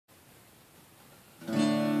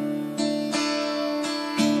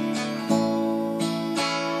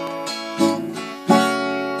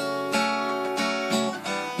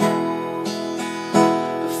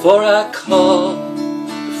Before I call,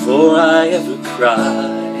 before I ever cry,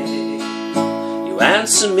 you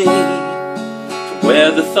answer me from where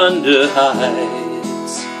the thunder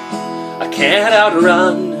hides. I can't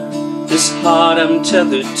outrun this heart I'm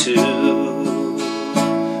tethered to.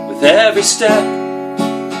 With every step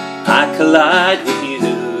I collide with you.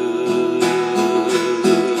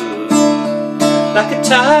 Like a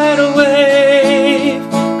tidal wave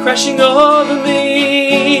crashing over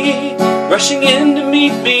me, rushing in to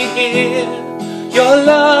meet me here. Your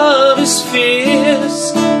love is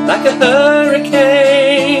fierce, like a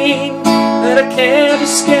hurricane that I can't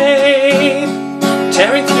escape,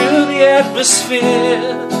 tearing through the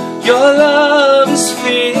atmosphere. Your love is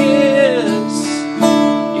fierce,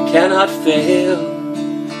 you cannot fail.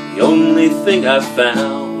 The only thing I've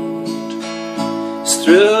found is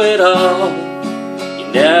through it all, you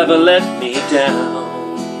never let me down.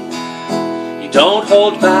 You don't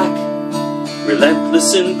hold back,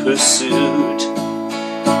 relentless in pursuit.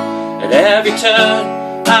 At every turn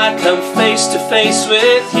I come face to face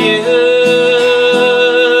with you.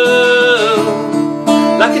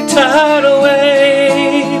 Like a tidal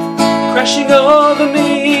wave crashing over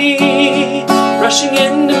me, rushing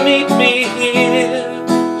in to meet me here.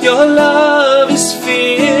 Your love is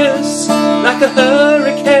fierce, like a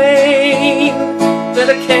hurricane that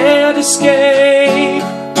I can't escape,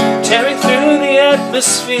 tearing through the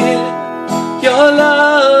atmosphere. Your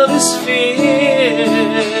love is fierce.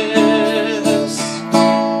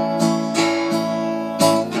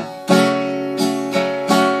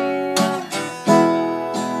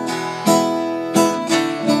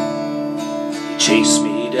 You chase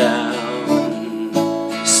me down,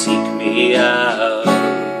 you seek me out.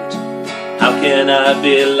 How can I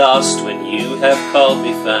be lost when you have called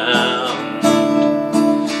me found?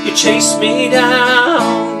 You chase me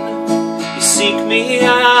down, you seek me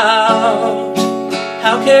out.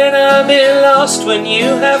 How can I be lost when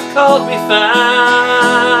you have called me found?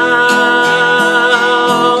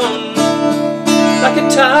 Like a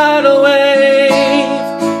tidal wave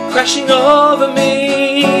crashing over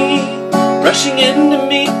me, rushing in to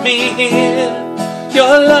meet me here.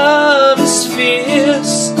 Your love is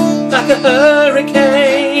fierce, like a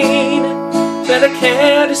hurricane that I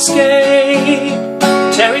can't escape,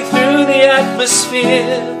 tearing through the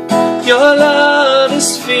atmosphere. Your love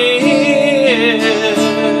is fierce.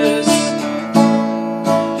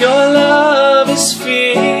 Your love is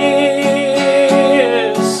fierce.